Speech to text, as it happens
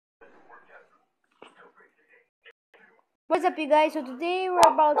What's up, you guys? So today we're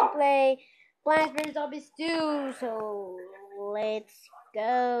about to play Plants vs Zombies 2. So let's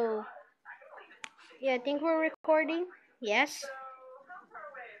go. Yeah, I think we're recording. Yes.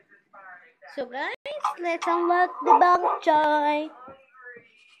 So guys, let's unlock the bug joy.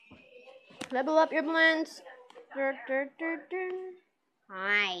 Level up your plants.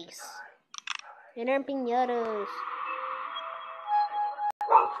 Nice. Dinner piñatas.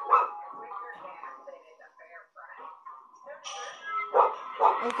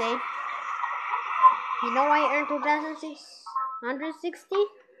 Okay. You know I earned 2,660?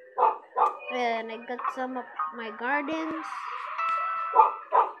 And I got some of my gardens.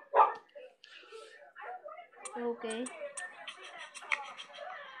 Okay.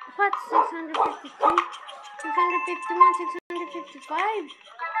 What? 652? 651? 655?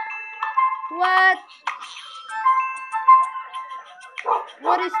 What?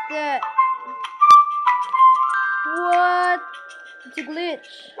 What is that? What? It's a glitch.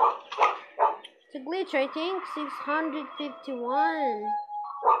 It's a glitch, I think. 651.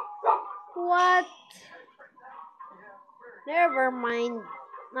 What? Never mind.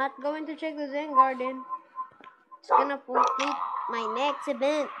 Not going to check the Zen Garden. It's gonna complete my next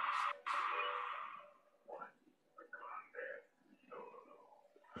event.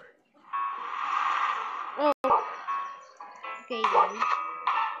 Oh. Okay then.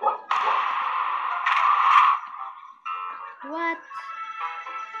 What?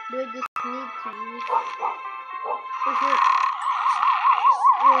 Do I just need to use? Is it?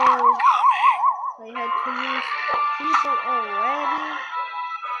 Whoa. I had to use people already.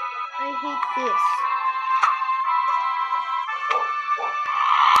 I hate this.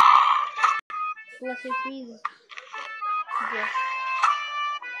 Plus it freezes. Yes.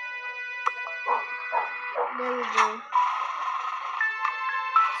 There we go.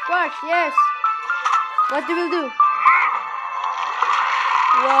 Squash, yes. What do we do?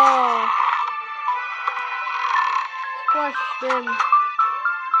 Whoa. Squash them.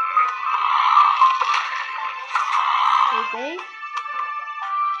 Okay.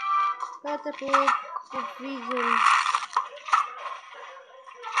 Catapult to freezing.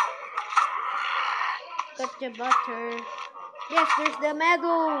 Got the butter. Yes, there's the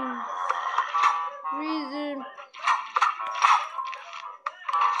medal. Reason.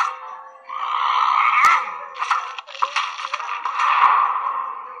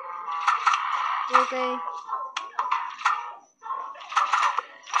 Okay.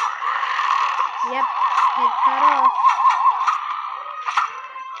 Yep. Head cut off.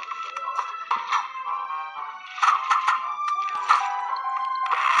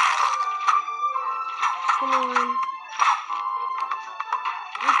 Come on.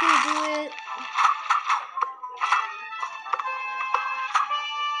 We can do it.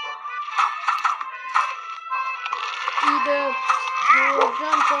 Eat up. He will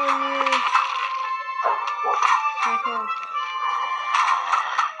jump on you. Okay.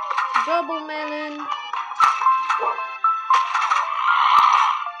 Double melon.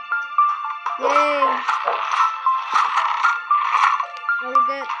 Yay. I will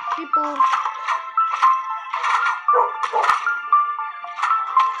get triple.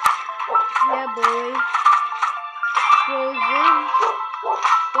 Yeah, boy. Frozen.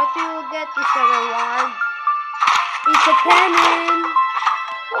 What you will get is a reward. It's a cannon.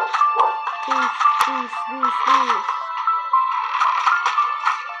 Boost, boost, boost, boost.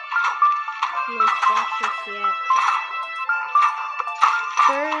 No splashes yet.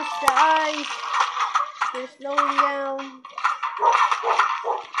 First the ice. They're slowing down.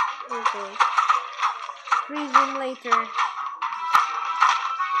 Okay. Freeze them later.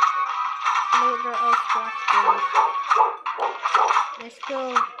 Later I'll squash them. Let's go.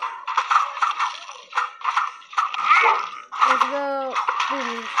 Let's go.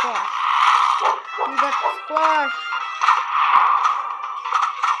 Boom, squash. You got the squash.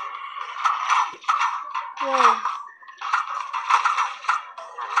 Whoa.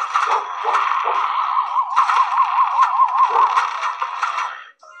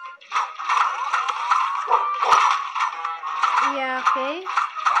 Yeah, okay.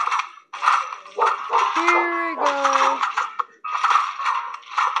 Here we go.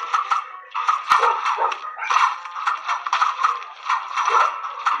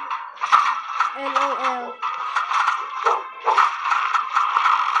 LOL.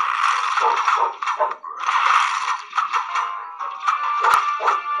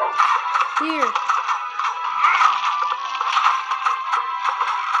 Here.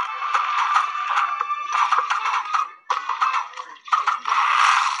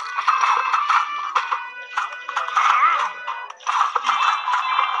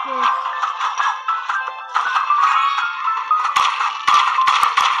 Yes.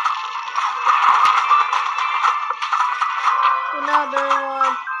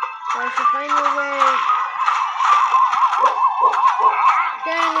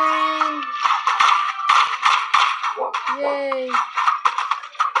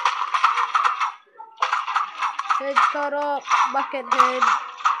 shut up, Buckethead.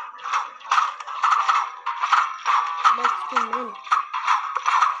 That's too many.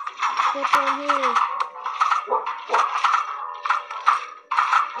 Put one here.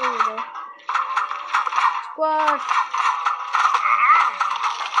 There we go. Squash.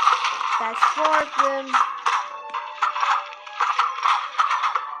 That's 4 of them.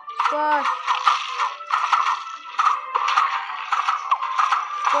 Squash.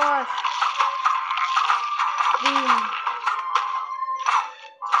 Squash. Boom.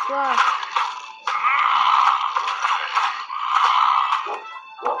 Squash.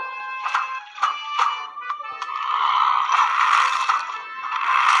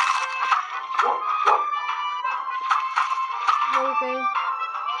 Okay.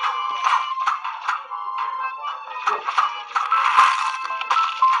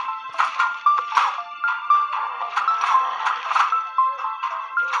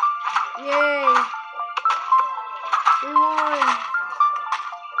 Yay! We won!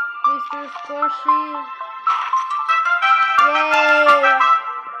 Mr. Squashy! Yay!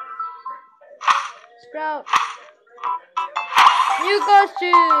 Sprout! New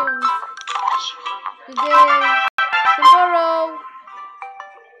costumes! Today, tomorrow!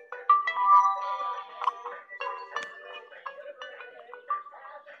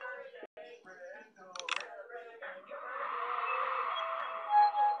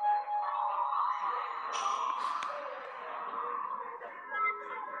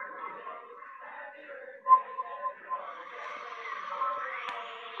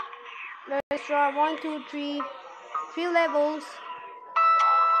 Let's try 1, 2, 3, 3 levels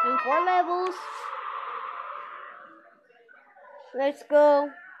and 4 levels. Let's go.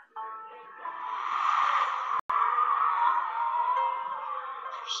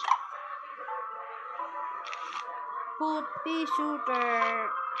 Put the shooter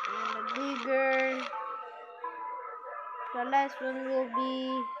and the bigger. The last one will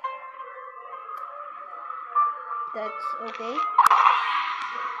be. That's okay.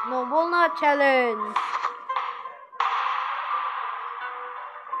 No walnut challenge.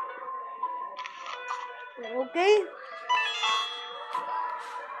 Okay.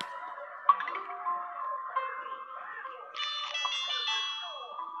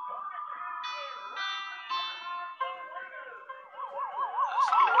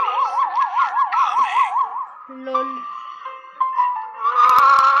 Lol.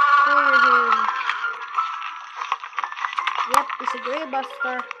 Clear him. Yep, it's a Grey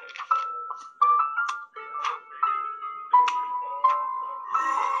Buster.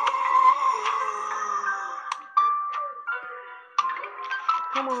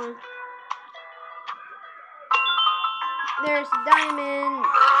 Come on. There's Diamond.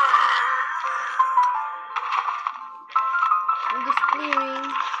 I'm just clearing.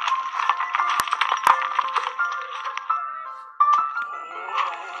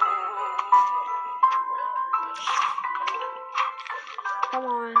 Come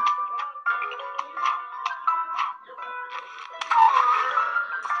on.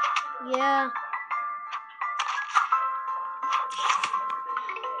 Yeah.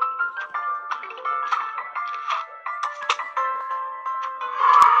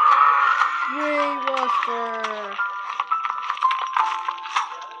 Grey Buster.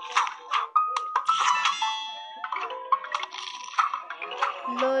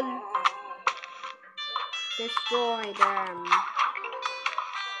 Lol. Destroy them.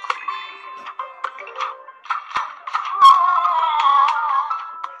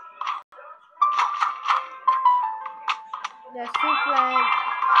 There's 2 flags.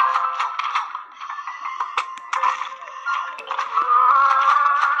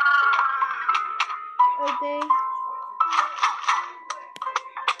 Okay.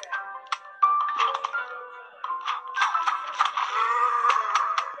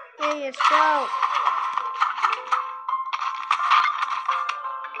 Hey, it's out.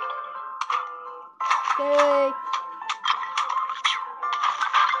 Okay.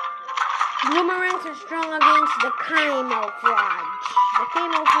 Bloomerangs are strong against the camouflage. The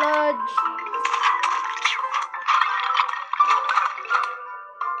camouflage.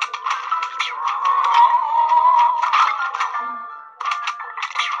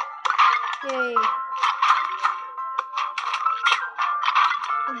 Yay.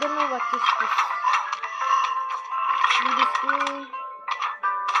 I don't know what is this. In this thing.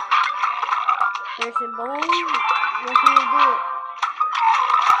 There's a bone. What can you do?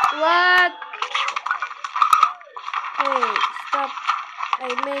 What? Hey, stop. I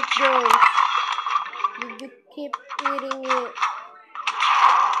make those. Did you keep eating it?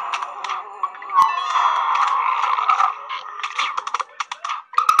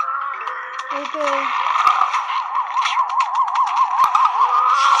 Okay.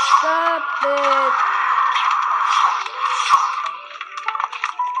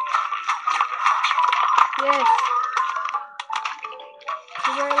 Yes.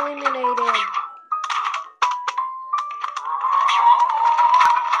 You were eliminated.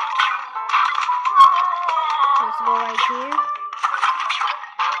 Let's go right here.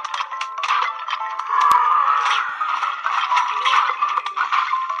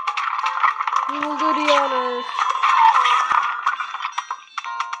 We will do the honors.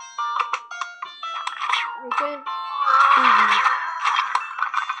 Okay.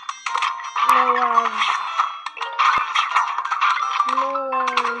 No one. No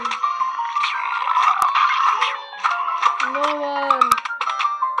one. No one.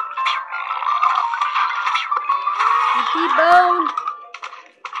 You T-bone.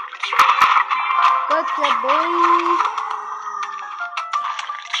 Gotcha, boy.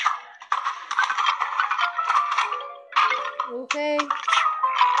 Okay.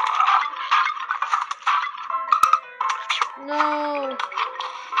 No.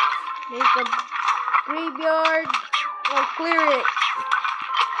 Make a graveyard or clear it.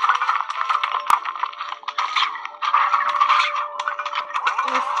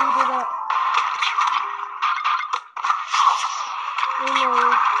 Let's speed it up. Oh no.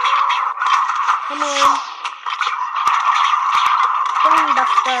 Come on.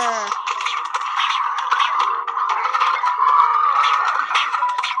 Stonebuster.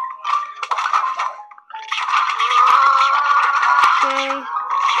 Okay.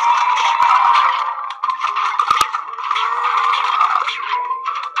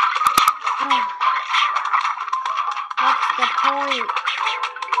 What's the point?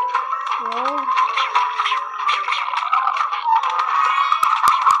 Well,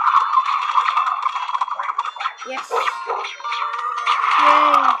 yes.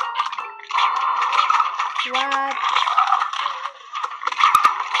 Yay. What?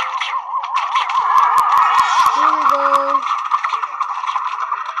 Here we go.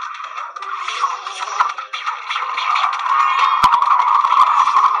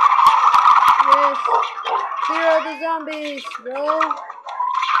 Yes. Zero the zombies, bro.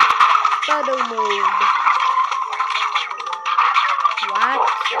 Shadow mode. What?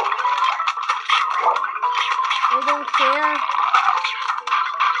 I don't care.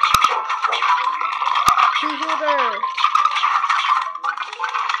 Shooter.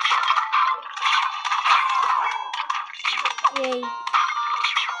 Yay.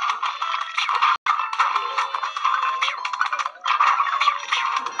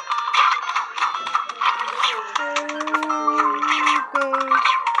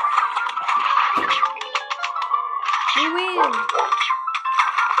 We win.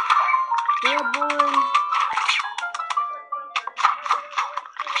 We have won.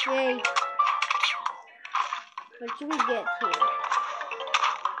 Yay. What should we get here?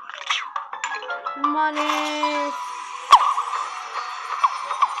 Money.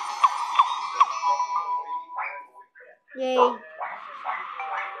 Yay.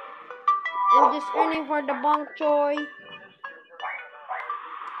 I'm just earning for the bong choy.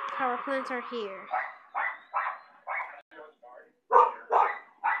 Power plants are here.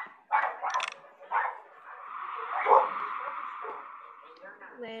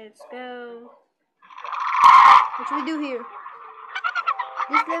 Let's go. What should we do here?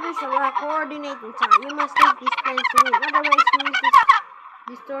 This level is a lot coordinating time. You must take these plans to win. Otherwise, you risk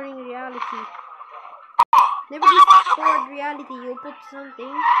distorting reality. Never distort reality. You put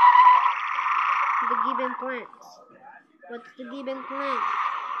something in the given plants. What's the given plant?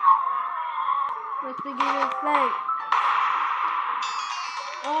 What's the given plant?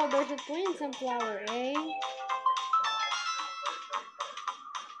 Oh, there's a twin sunflower, eh?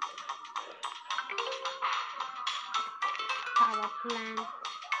 Power plant.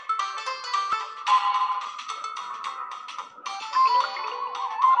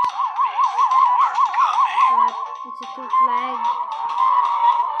 What? It's a two flag.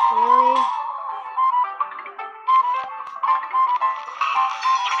 Really?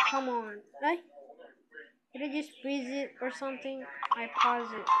 Come on. Eh? Did I just freeze it or something? I pause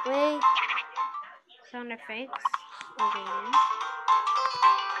it. Wait. Sound effects. Okay then.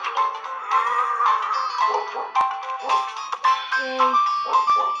 Yay.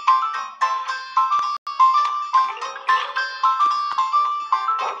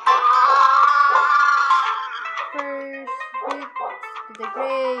 First hit to the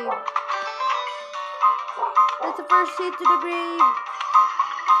grave. That's the first hit to the grave.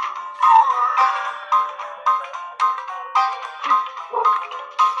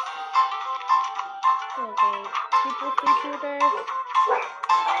 Okay. Triple three shooters.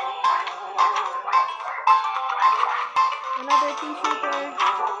 Another three shooter.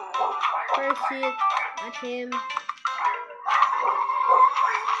 First hit at him.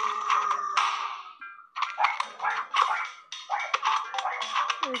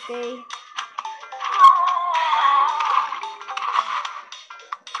 Okay.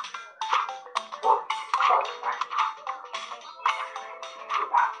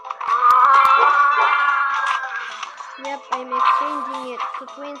 Yep, I'm exchanging it to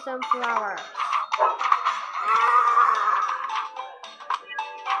twin sunflower.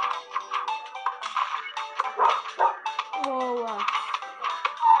 Whoa.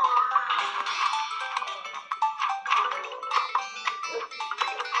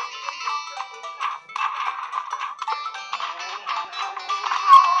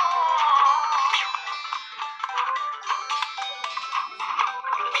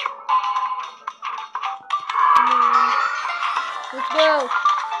 Come on. Let's go.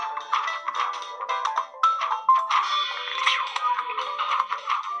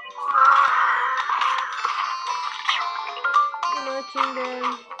 Watching them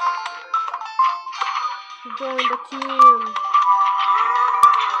to join the team.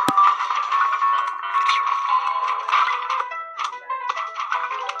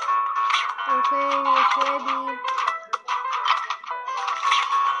 Okay, it's ready.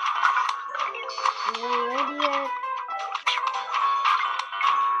 Are ready yet?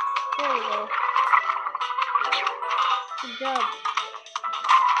 There we go. Good job.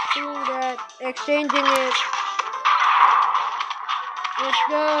 Doing that. Exchanging it. Let's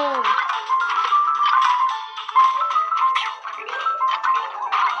go.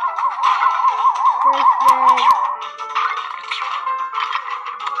 First flag.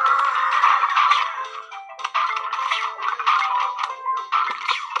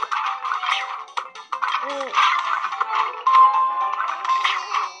 Oh.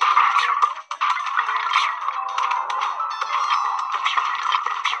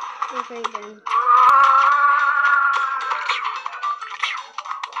 Okay then.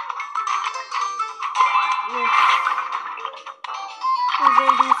 Yes.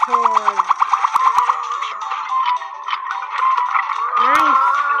 Even this horde. Nice.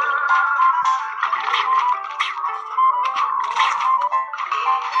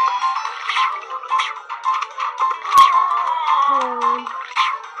 Come on.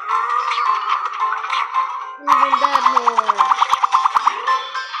 Even that horde.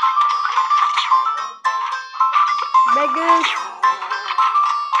 Beggars.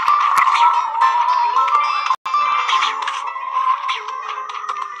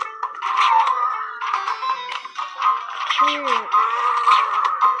 Here.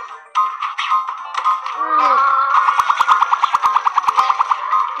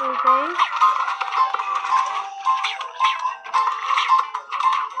 Okay.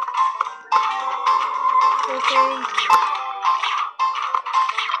 Okay.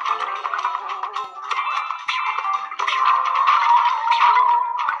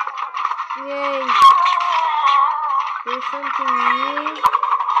 Yay. There's something new.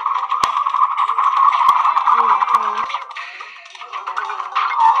 Okay.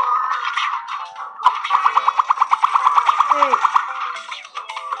 Hey.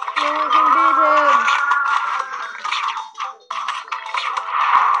 No one can beat him.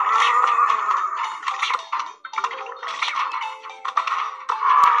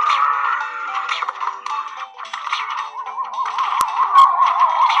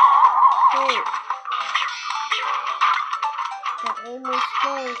 Hey. That almost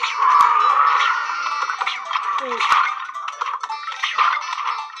close. Wait.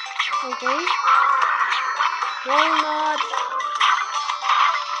 Okay. Why not?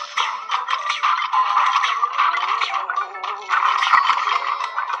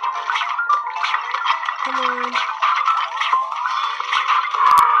 Come on.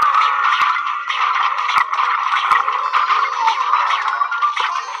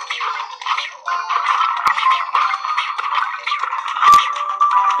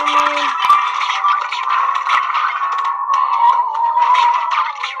 Come on.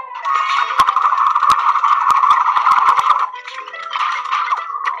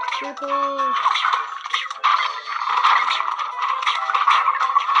 Triple.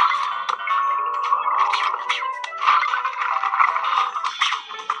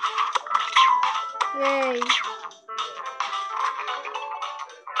 Yay.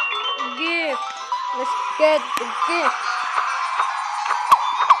 Gift. Let's get the gift.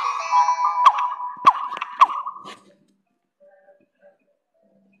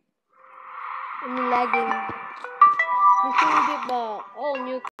 I'm lagging. You can get the all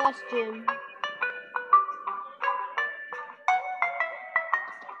new costume.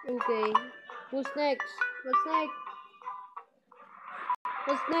 Okay. Who's next? What's next?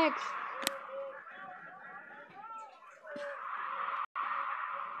 What's next?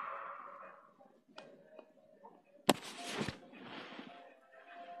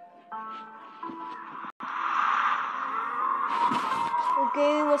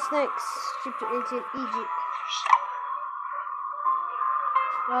 Okay, what's next? Ship to ancient Egypt.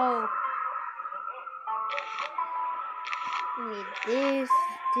 Oh. We need this,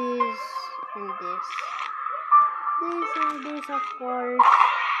 this, and this. This and this, of course.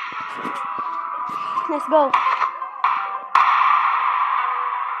 Let's go.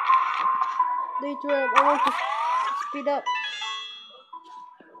 Day 12. I want to speed up.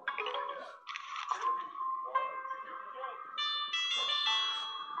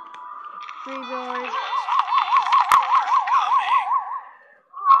 Graveyard.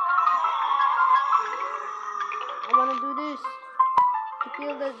 I want to do this to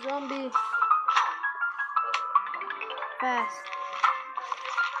kill that zombie fast.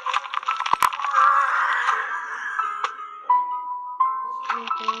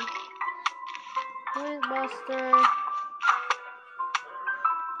 Okay. Point Buster.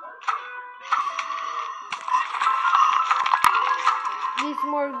 This is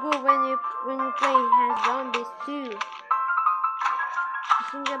more good when you play as zombies too. Just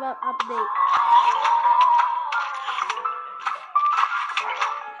think about update.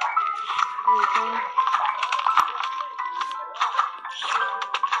 Okay.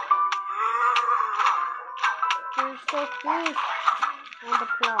 You're so cute on the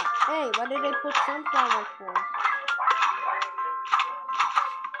plot. Hey, what did they put sunflower for?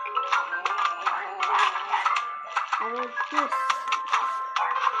 I want this.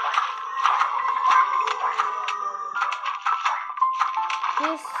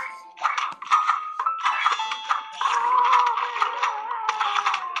 This.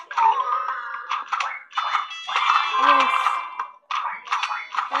 Yes.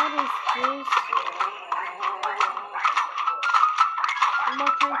 What is this? I'm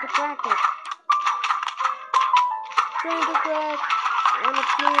not trying to crack it. Trying to crack. I wanna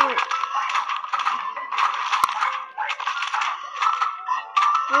play it.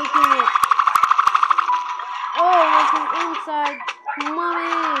 Breaking it. Oh, what's inside?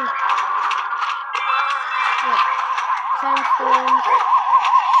 Mommy! Look. Sandstones.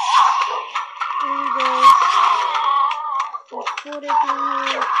 Here we go. Let's put it in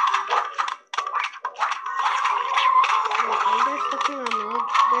here. Okay, there's the pyramid.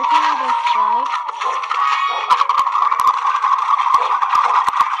 There's another side.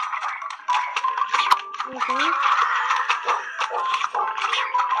 Okay.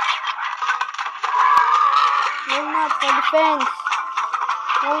 Walnut for defense.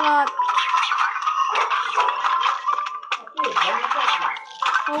 Walnut.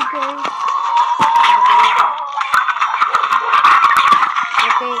 Okay.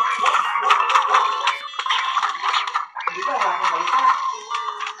 Okay.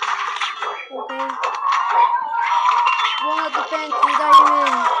 Okay. Walnut defense with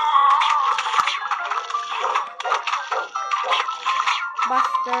diamond.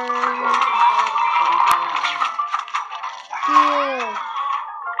 Buster. Kill.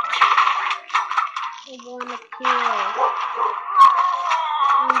 I wanna kill.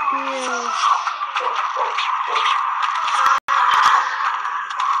 And kill.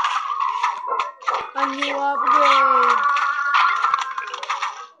 A new upgrade.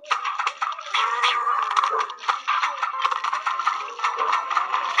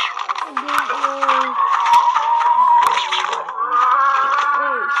 I don't know.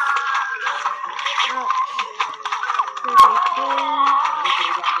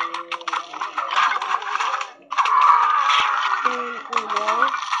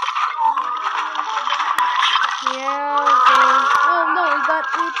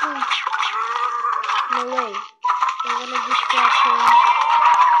 No way. I'm gonna distract him.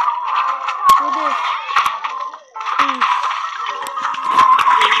 Do this. Please.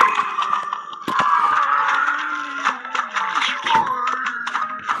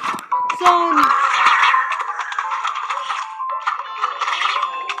 Son!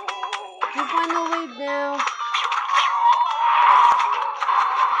 You final wave now.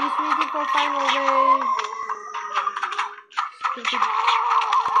 He's waiting for final wave. Stupid.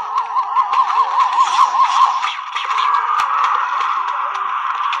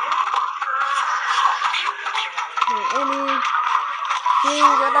 Anything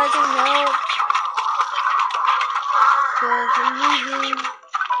that I can help, cause I'm losing.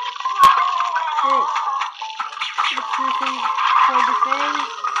 Hey, it's using for defense.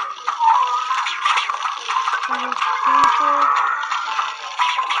 For his people.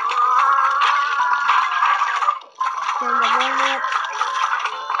 Then the walnut.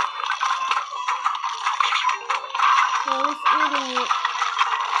 Well, he's eating it.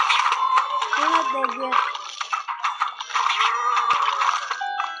 We're not dead yet.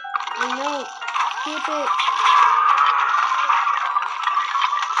 I know. Keep it.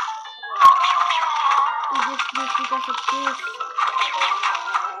 because of this.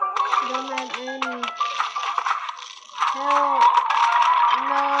 Don't have any. Help!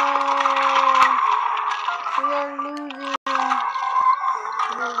 No! We are losing.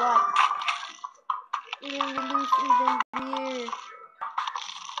 You know what? Even we lose even here.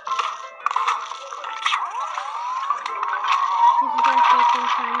 This is our second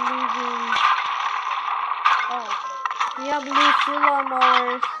time losing. Oh, we have lost 2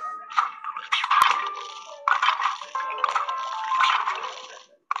 lawnmowers.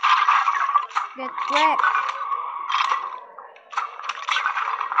 Get wrecked.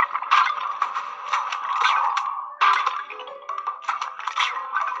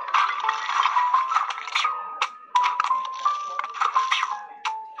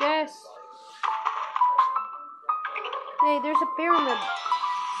 Yes. Hey, there's a pyramid.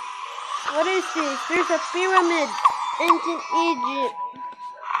 What is this? There's a pyramid. Ancient Egypt.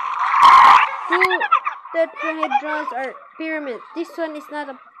 2 tetrahedrons are pyramids. This one is not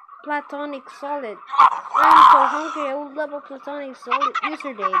a platonic solid. I'm so hungry. I would love a platonic solid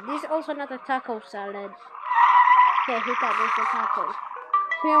yesterday. This is also not a taco salad. Okay, he thought it was a taco.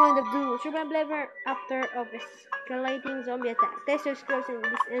 Pyramid of Doom. Survive ever after of escalating zombie attack. Testers skills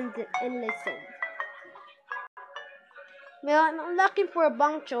in this endless zone. Well, I'm looking for a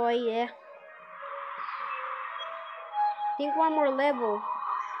bang choy, yeah. Think one more level.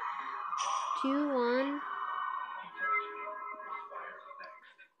 2, 1.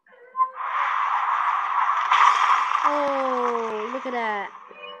 Oh, look at that.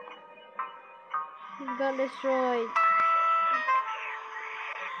 He got destroyed.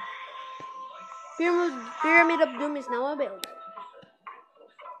 Pyramid of Doom is now available.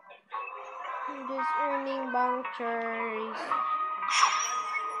 I'm just earning vouchers.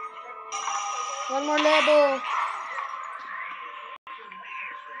 One more level.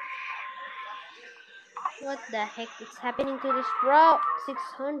 What the heck is happening to this sprout?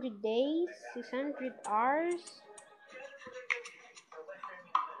 600 days? 600 hours?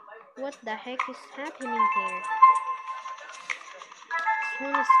 What the heck is happening here? Just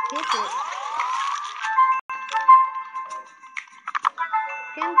wanna skip it.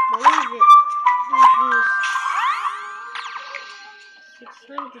 Can't believe it. This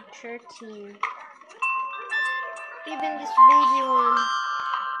 613. Even this baby one.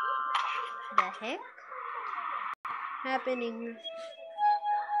 The heck? Happening.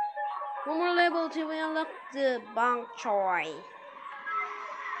 One more level till we unlock the bang choy.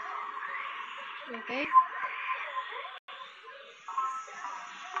 Okay.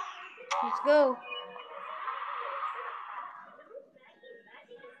 Let's go.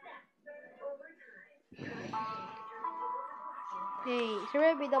 Hey,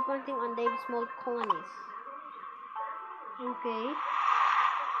 survive without planting on Dave's small colonies. Okay.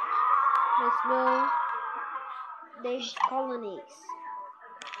 Let's go. Dave's colonies.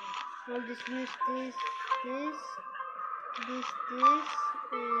 I'll just use this, and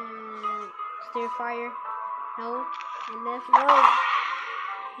stir fire. No, and let's go.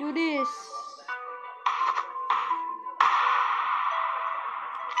 Do this.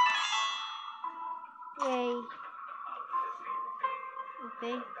 Yay.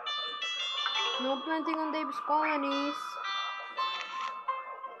 Okay. No planting on Dave's colonies.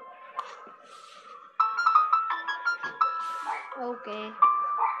 Okay.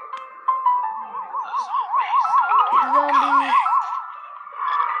 Zombies.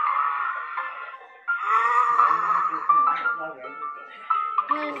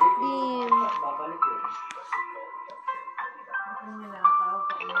 Yes, team.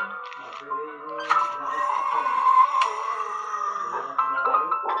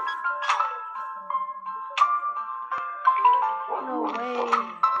 No way.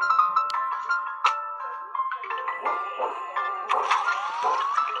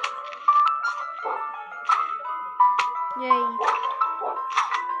 Yay.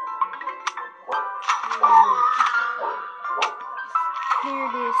 Clear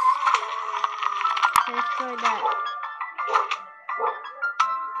this. Let's try that.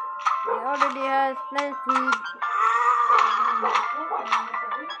 I already have plant food.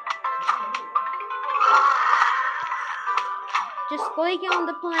 Just click on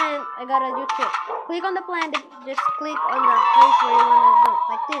the plant. I got a new trick. Click on the plant. Just click on the place where you want to go.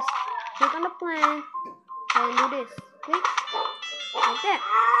 Like this. Click on the plant. And do this. Click. Like that.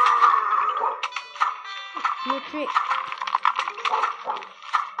 New trick.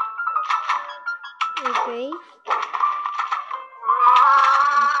 Okay.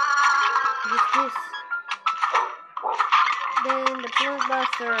 Just this. Then the plant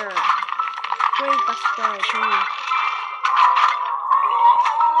buster. Great buster too.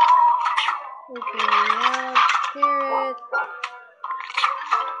 Okay, Clear it.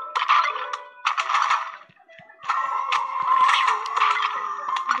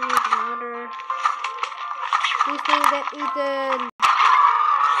 Do another. Please don't get eaten.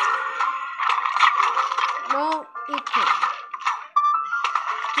 No, eaten.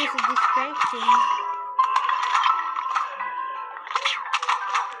 This is a distraction.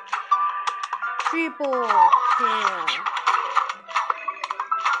 Triple kill.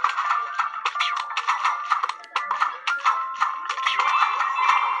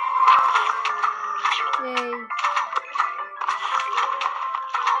 Yay.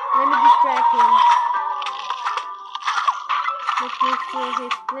 Let me distract him. Let me steal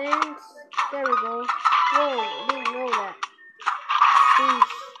his plants. There we go. Whoa, didn't know that.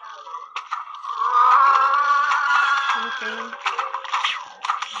 Fish. Okay.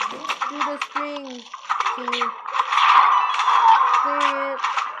 Do the string. See. Clear it.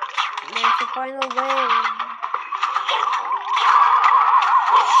 There's the final wave.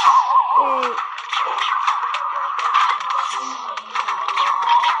 Yay.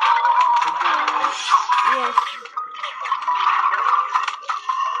 Yes.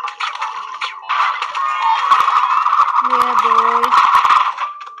 Yeah, boys.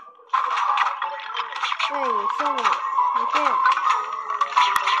 Hey, someone. Right there.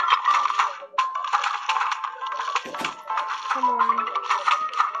 Come on.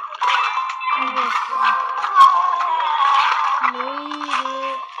 Yes. Made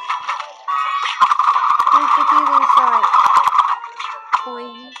it. Here's the killing site.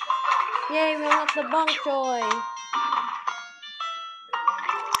 Point. Yay, we unlocked the bunk joy.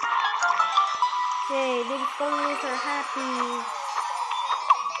 Yay, big colonists are happy.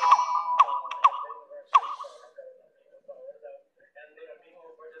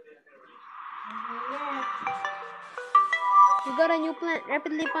 We got a new plant.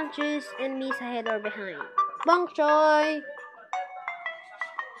 Rapidly punches enemies ahead or behind. Bunk joy.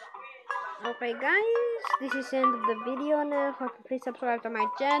 Okay guys, this is the end of the video now. Please subscribe to my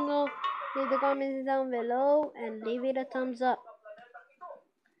channel. Leave the comments down below and leave it a thumbs up.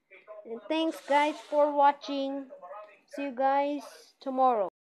 And thanks guys for watching. See you guys tomorrow.